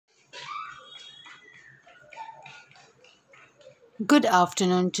Good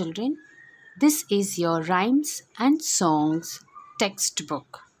afternoon, children. This is your rhymes and songs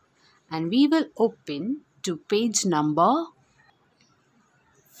textbook, and we will open to page number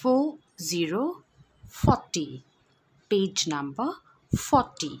 4040. Page number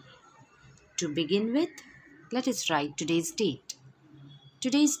 40. To begin with, let us write today's date.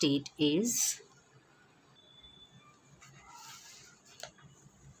 Today's date is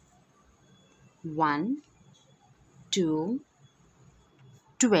 1 2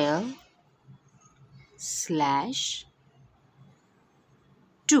 12 slash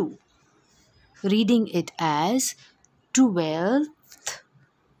 2. Reading it as 12th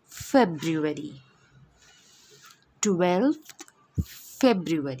February. 12th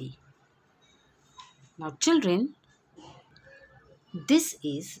February. Now, children, this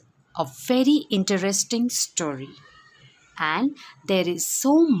is a very interesting story, and there is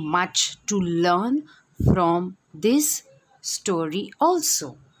so much to learn from this story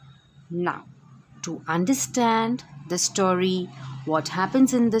also. Now, to understand the story, what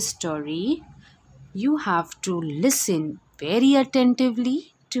happens in the story, you have to listen very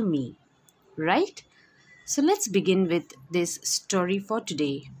attentively to me, right? So let's begin with this story for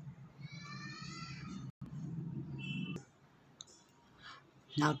today.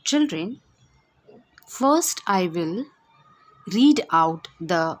 Now, children, first I will read out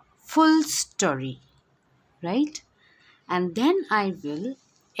the full story, right? And then I will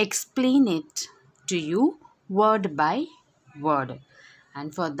explain it to you word by word.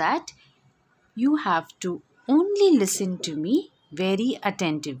 And for that, you have to only listen to me very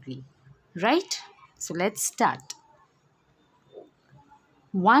attentively, right? So let's start.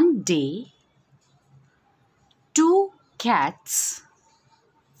 One day, two cats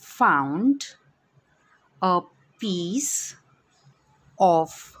found a piece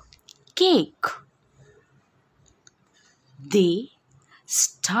of cake. They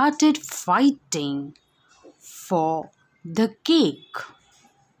started fighting for the cake.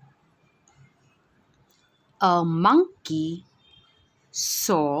 A monkey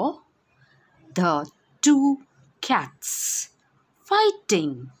saw the two cats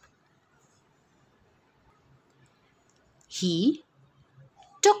fighting. He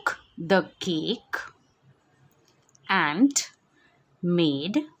took the cake and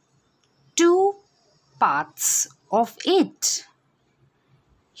made two parts of it.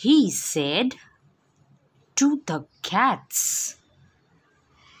 He said to the cats,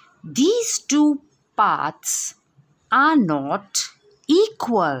 "These two parts are not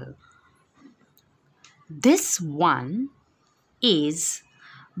equal. This one is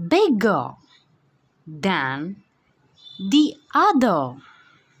bigger than the other."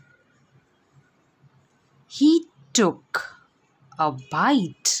 He took a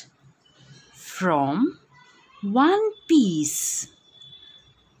bite from one piece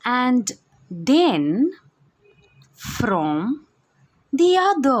and then from the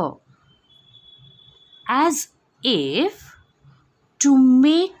other, as if to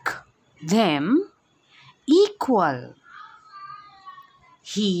make them equal.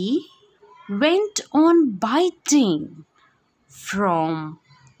 He went on biting from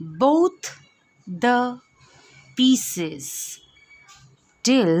both the pieces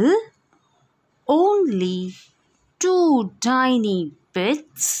till only two tiny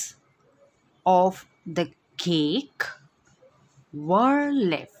bits of the cake were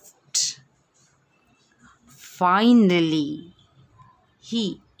left. Finally,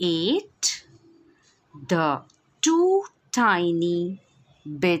 he ate the two tiny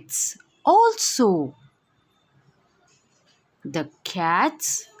bits also. The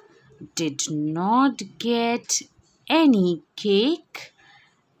cats did not get any cake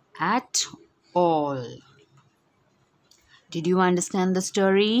at all. Did you understand the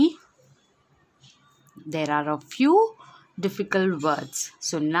story? There are a few difficult words.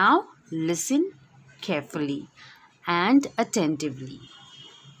 So now listen carefully and attentively.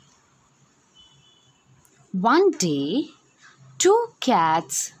 One day, two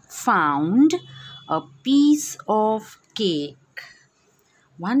cats found a piece of cake.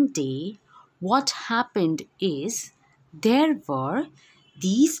 One day, what happened is there were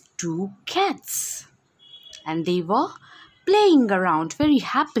these two cats and they were playing around very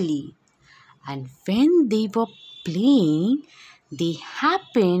happily. And when they were playing, they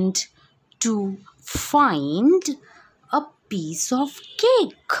happened to find a piece of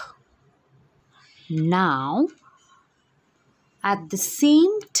cake. Now, at the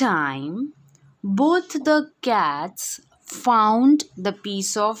same time, both the cats found the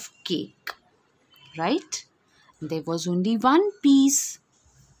piece of cake, right? There was only one piece.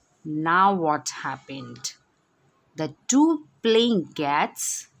 Now what happened? The two playing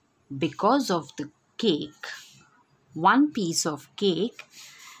cats because of the cake, one piece of cake,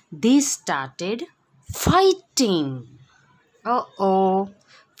 they started fighting. Uh-oh.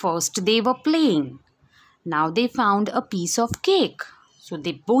 First they were playing. Now they found a piece of cake. So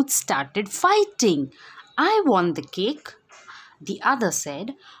they both started fighting. I want the cake. The other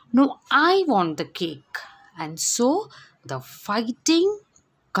said, no, I want the cake. And so the fighting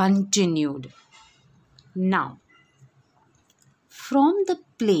continued. Now, from the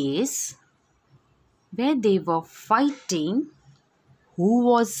place where they were fighting, who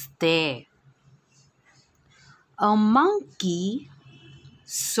was there? A monkey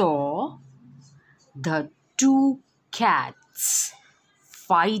saw the two cats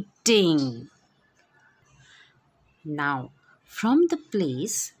fighting. Now, from the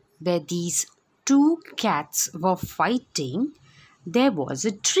place where these two cats were fighting, there was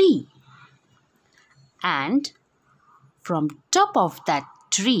a tree. And from top of that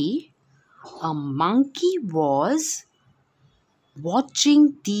tree, a monkey was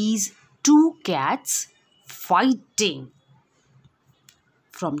watching these two cats fighting.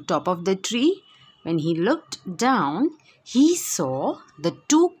 From top of the tree, when he looked down, he saw the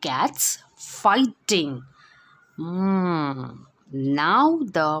two cats fighting. Now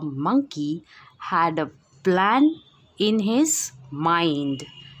the monkey had a plan in his mind.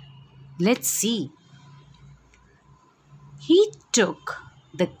 Let's see. He took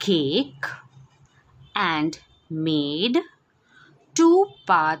the cake and made two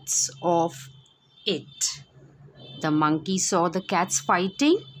parts of it. The monkey saw the cats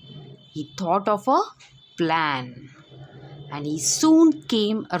fighting. He thought of a plan and he soon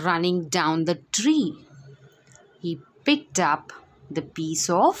came running down the tree. He picked up the piece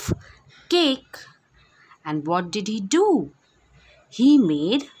of cake. And what did he do? He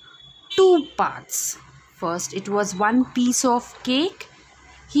made two parts. First, it was one piece of cake.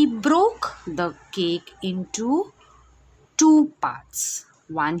 He broke the cake into two parts.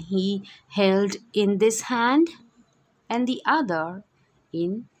 One he held in this hand and the other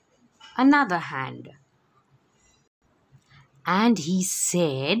in another hand. And he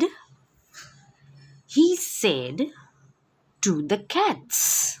said to the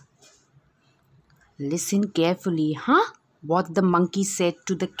cats. Listen carefully, what the monkey said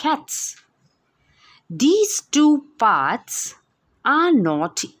to the cats. These two parts are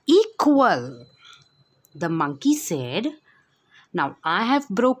not equal. The monkey said, now I have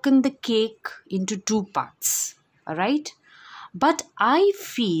broken the cake into two parts, alright? But I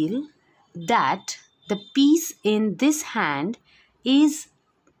feel that the piece in this hand is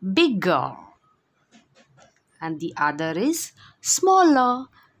bigger and the other is smaller.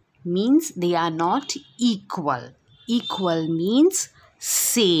 Means they are not equal. Equal means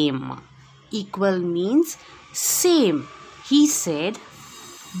same. Equal means same. He said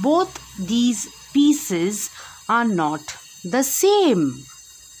both these pieces are not the same.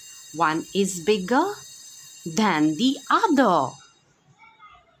 One is bigger than the other.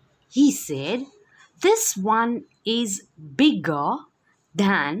 He said this one is bigger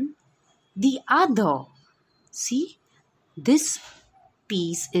than the other. See, this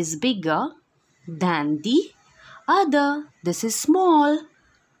piece is bigger than the other. This is small.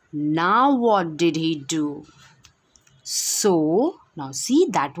 Now what did he do? So, now see,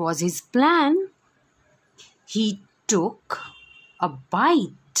 that was his plan. He took a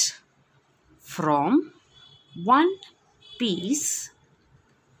bite from one piece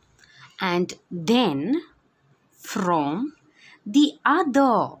and then from the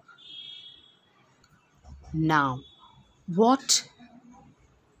other. Now, what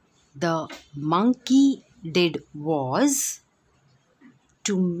the monkey did was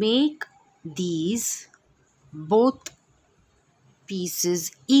to make these both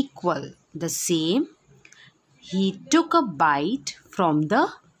pieces equal, the same. He took a bite from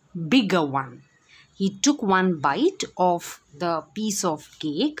the bigger one. He took one bite of the piece of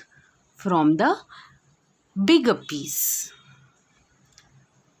cake from the bigger piece.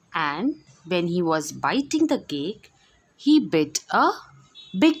 And when he was biting the cake, he bit a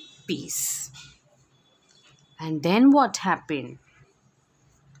big piece. And then what happened?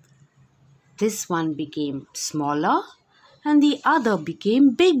 This one became smaller and the other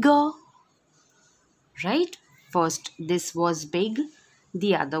became bigger. Right? First this was big,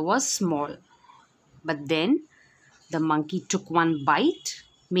 the other was small. But then the monkey took one bite,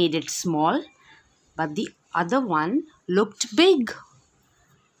 made it small, but the other one looked big.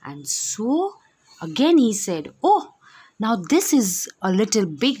 And so again he said, oh, now this is a little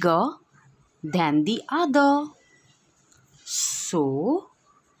bigger than the other. So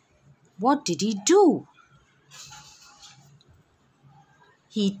what did he do?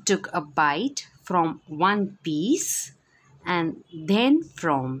 He took a bite from one piece and then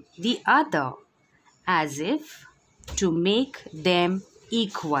from the other, as if to make them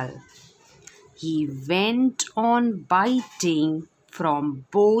equal. He went on biting from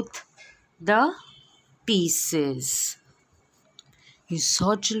both the pieces. You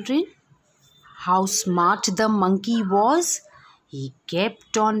saw, children, how smart the monkey was? He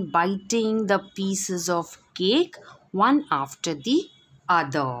kept on biting the pieces of cake one after the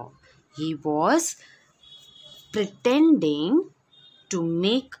other. He was pretending to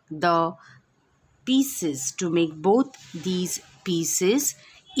make both these pieces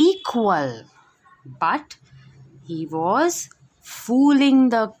equal. But he was fooling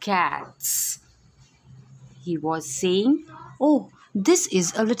the cats. He was saying, "Oh, this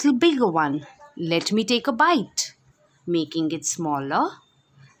is a little bigger one. Let me take a bite," making it smaller.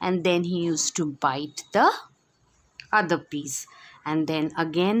 And then he used to bite the other piece. And then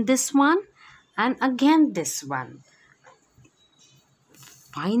again this one and again this one.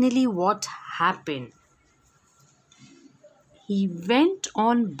 Finally, what happened? He went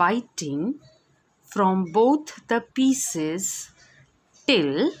on biting from both the pieces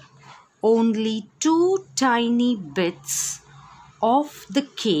till only two tiny bits of the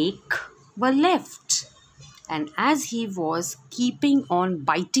cake were left. And as he was keeping on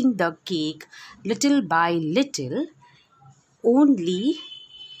biting the cake little by little, only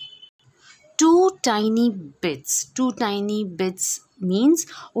two tiny bits means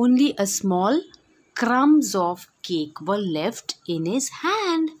only a small crumbs of cake were left in his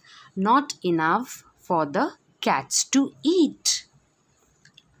hand, not enough for the cats to eat.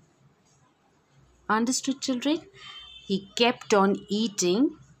 Understood, children? He kept on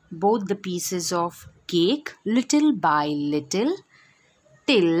eating both the pieces of cake little by little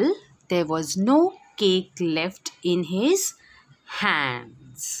till there was no cake left in his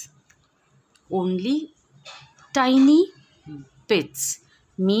hands. Only tiny bits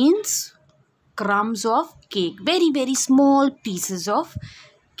means crumbs of cake, very small pieces of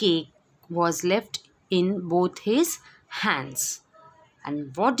cake was left in both his hands.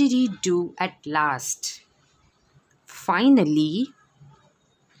 And what did he do at last? Finally,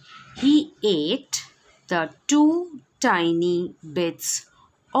 he ate the two tiny bits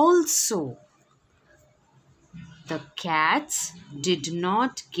also. The cats did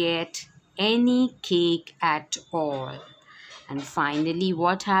not get any cake at all. And finally,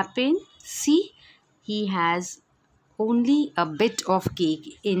 what happened? See, he has only a bit of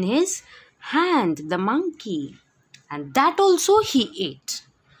cake in his hand, the monkey. And that also he ate.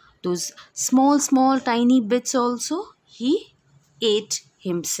 Those small tiny bits also he ate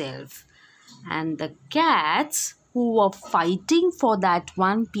himself. And the cats who were fighting for that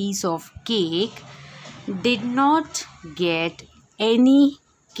one piece of cake did not get any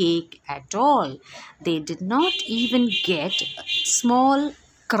cake at all. They did not even get small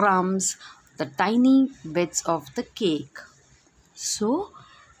crumbs, the tiny bits of the cake. So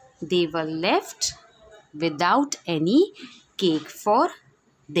they were left without any cake for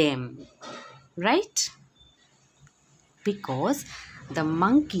them, right? Because the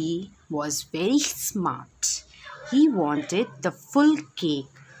monkey was very smart. He wanted the full cake.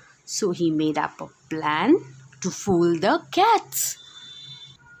 So he made up a plan to fool the cats.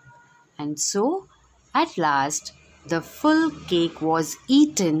 And so, at last, the full cake was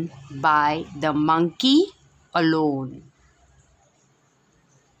eaten by the monkey alone.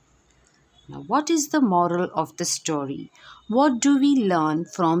 Now, what is the moral of the story? What do we learn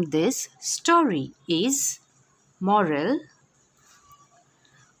from this story? Is moral: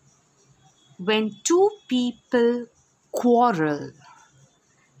 when two people quarrel,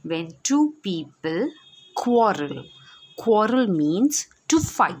 quarrel means to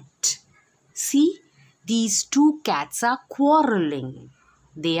fight. See, these two cats are quarreling.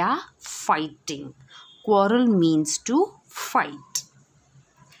 They are fighting. Quarrel means to fight.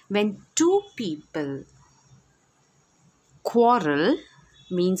 When two people quarrel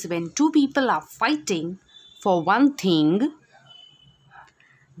means when two people are fighting for one thing,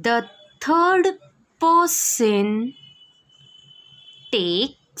 the third person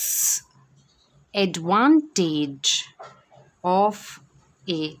takes advantage of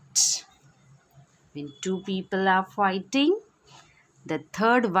it. When two people are fighting, the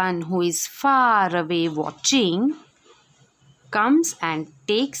third one, who is far away watching, comes and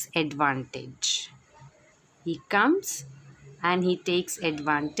takes advantage. He comes and he takes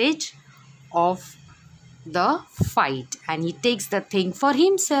advantage of the fight and he takes the thing for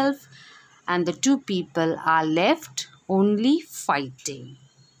himself, and the two people are left only fighting,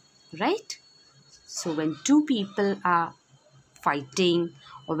 right? So when two people are fighting,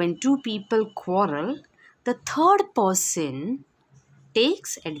 or when two people quarrel, the third person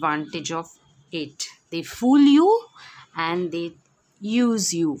takes advantage of it. They fool you and they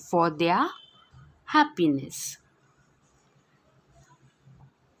use you for their happiness.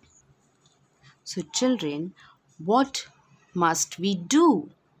 So, children, what must we do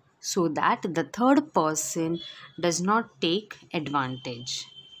so that the third person does not take advantage?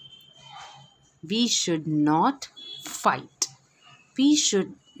 We should not fight. We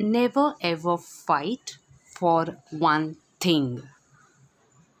should never ever fight for one thing.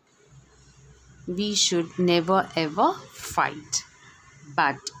 We should never ever fight.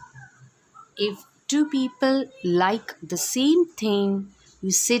 But if two people like the same thing, you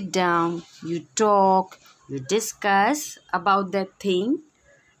sit down, you talk, you discuss about that thing,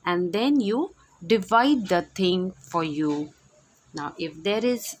 and then you divide the thing for you. Now, if there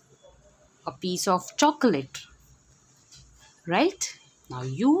is a piece of chocolate, right? Now,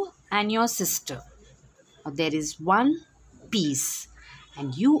 you and your sister, there is one piece,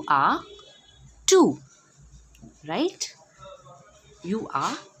 and you are two, right? You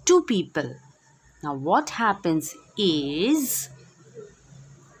are two people. Now, what happens is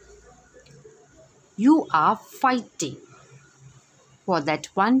you are fighting for that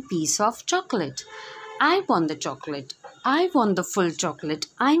one piece of chocolate. I want the chocolate. I want the full chocolate.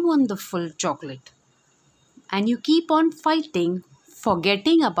 I want the full chocolate. And you keep on fighting,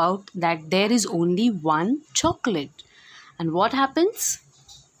 forgetting about that there is only one chocolate. And what happens?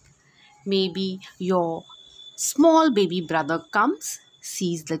 Maybe your small baby brother comes,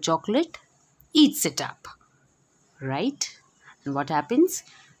 sees the chocolate, eats it up. Right? And what happens?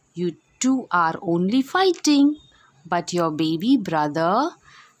 You two are only fighting, but your baby brother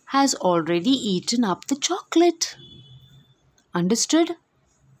has already eaten up the chocolate. Understood?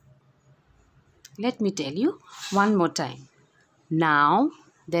 Let me tell you one more time. Now,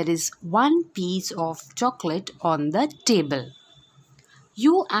 there is one piece of chocolate on the table.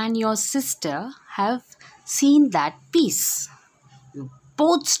 You and your sister have seen that piece. You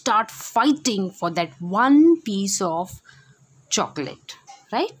both start fighting for that one piece of chocolate,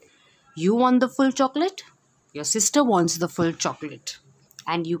 right? You want the full chocolate, your sister wants the full chocolate,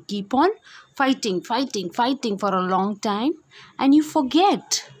 and you keep on fighting for a long time, and you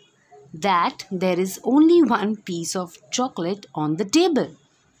forget that there is only one piece of chocolate on the table.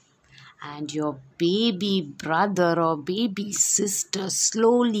 And your baby brother or baby sister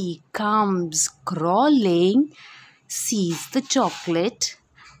slowly comes crawling, sees the chocolate,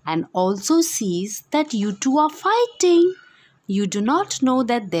 and also sees that you two are fighting. You do not know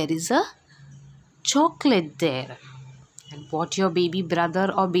that there is a chocolate there. And what your baby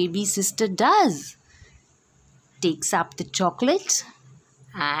brother or baby sister does, takes up the chocolate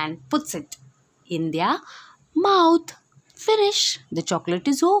and puts it in their mouth. Finish. The chocolate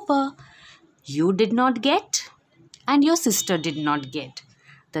is over. You did not get, and your sister did not get.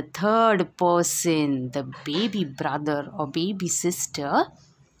 The third person, the baby brother or baby sister,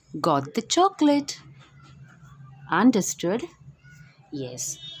 got the chocolate. Understood?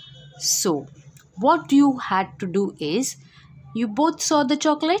 Yes. So, what you had to do is, you both saw the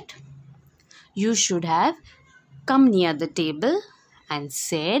chocolate. You should have come near the table and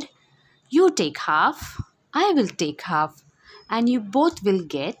said, you take half, I will take half, and you both will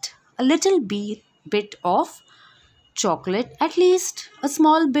get a little bit of chocolate, at least a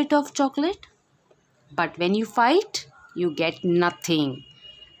small bit of chocolate. But when you fight, you get nothing.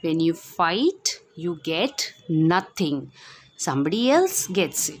 When you fight, you get nothing. Somebody else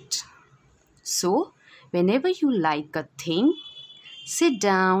gets it. So, whenever you like a thing, sit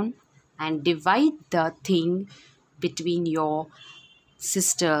down and divide the thing between your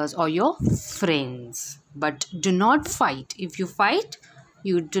sisters or your friends. But do not fight. If you fight,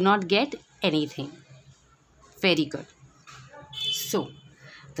 you do not get anything. Very good. So,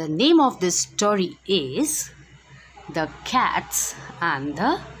 the name of this story is The Cats and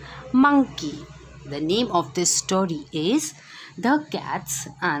the Monkey. The name of this story is The Cats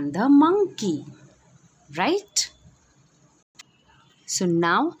and the Monkey. Right? So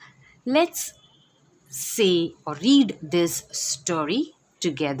now let's say or read this story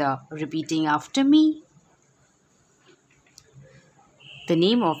together, repeating after me. The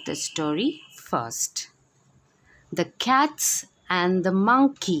name of the story first. The Cats and the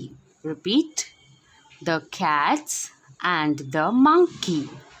Monkey. Repeat. The Cats and the Monkey.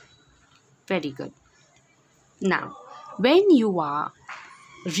 Very good. Now, when you are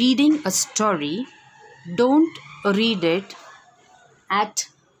reading a story, don't read it at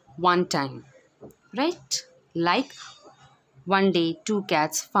one time, right? Like, one day two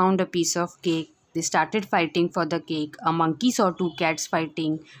cats found a piece of cake They started fighting for the cake. A monkey saw two cats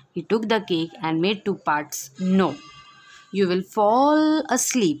fighting. He took the cake and made two parts. No, you will fall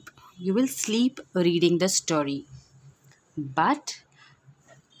asleep. You will sleep reading the story. But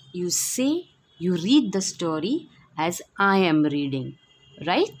you read the story as I am reading,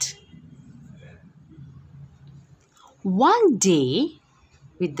 right? One day,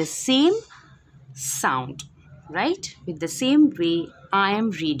 with the same sound, right? With the same way I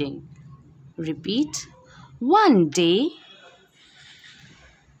am reading. Repeat. One day,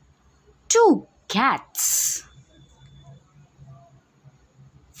 two cats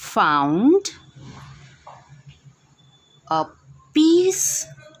found a piece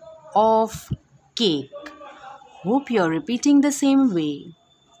of cake. Hope you're repeating the same way.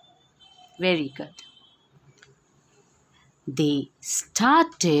 Very good. They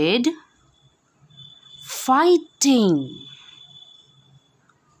started fighting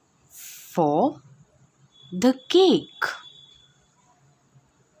for the cake.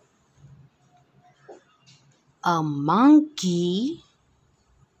 A monkey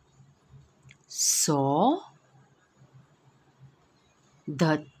saw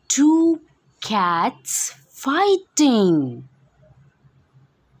the two cats fighting.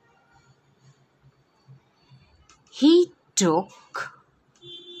 He took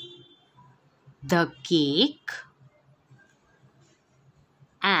the cake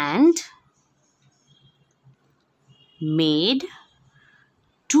and made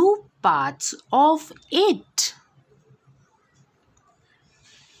two parts of it.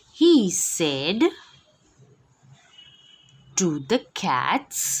 He said to the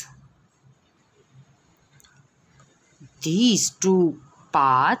cats, "These two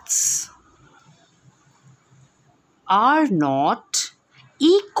parts are not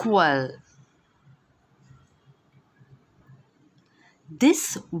equal.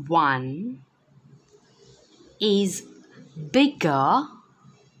 This one is bigger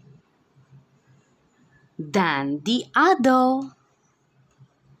than the other."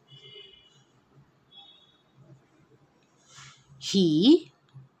 He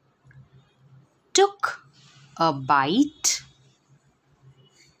took a bite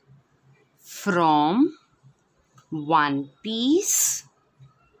from one piece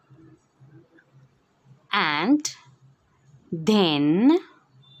and then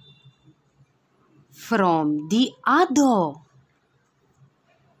from the other,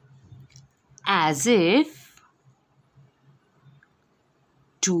 as if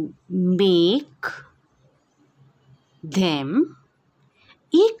to make them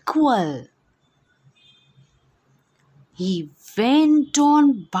equal. He went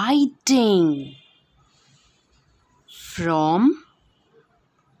on biting from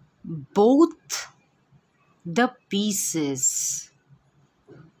both the pieces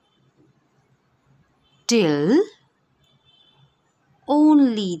till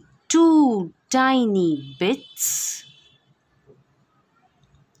only two tiny bits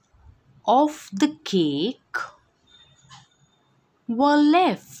of the cake were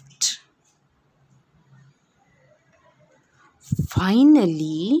left.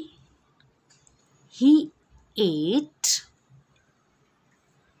 Finally, he ate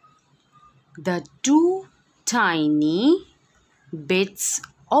the two tiny bits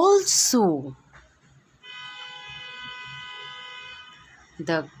also.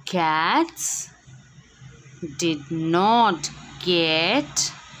 The cats did not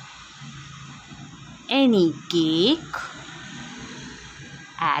get any cake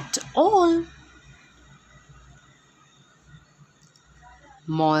at all.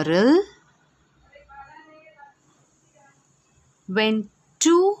 Moral: when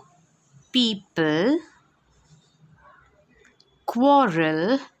two people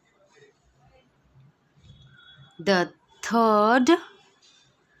quarrel, the third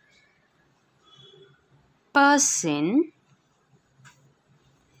person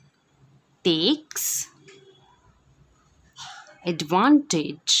takes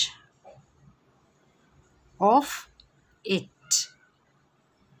advantage of it.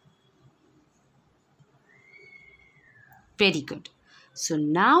 Very good. So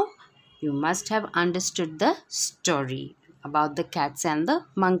now you must have understood the story about the cats and the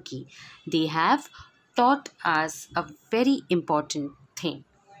monkey. They have taught us a very important thing,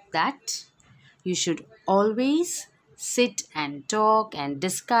 that you should always sit and talk and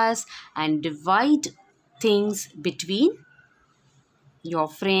discuss and divide things between your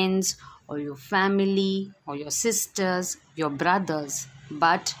friends or your family or your sisters, your brothers.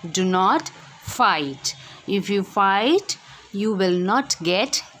 But do not fight. If you fight, you will not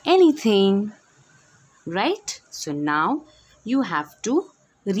get anything. Right? So now you have to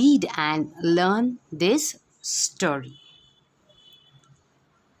read and learn this story.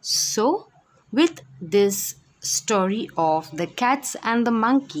 So, with this story of the cats and the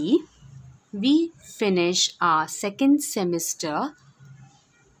monkey, we finish our second semester,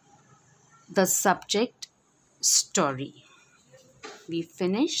 the subject story. We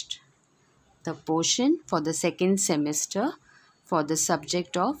finished the portion for the second semester for the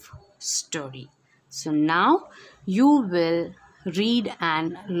subject of story. So now you will read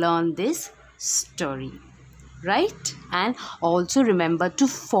and learn this story, right? And also remember to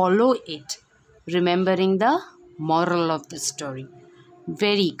follow it, remembering the moral of the story.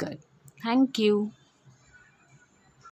 Very good. Thank you.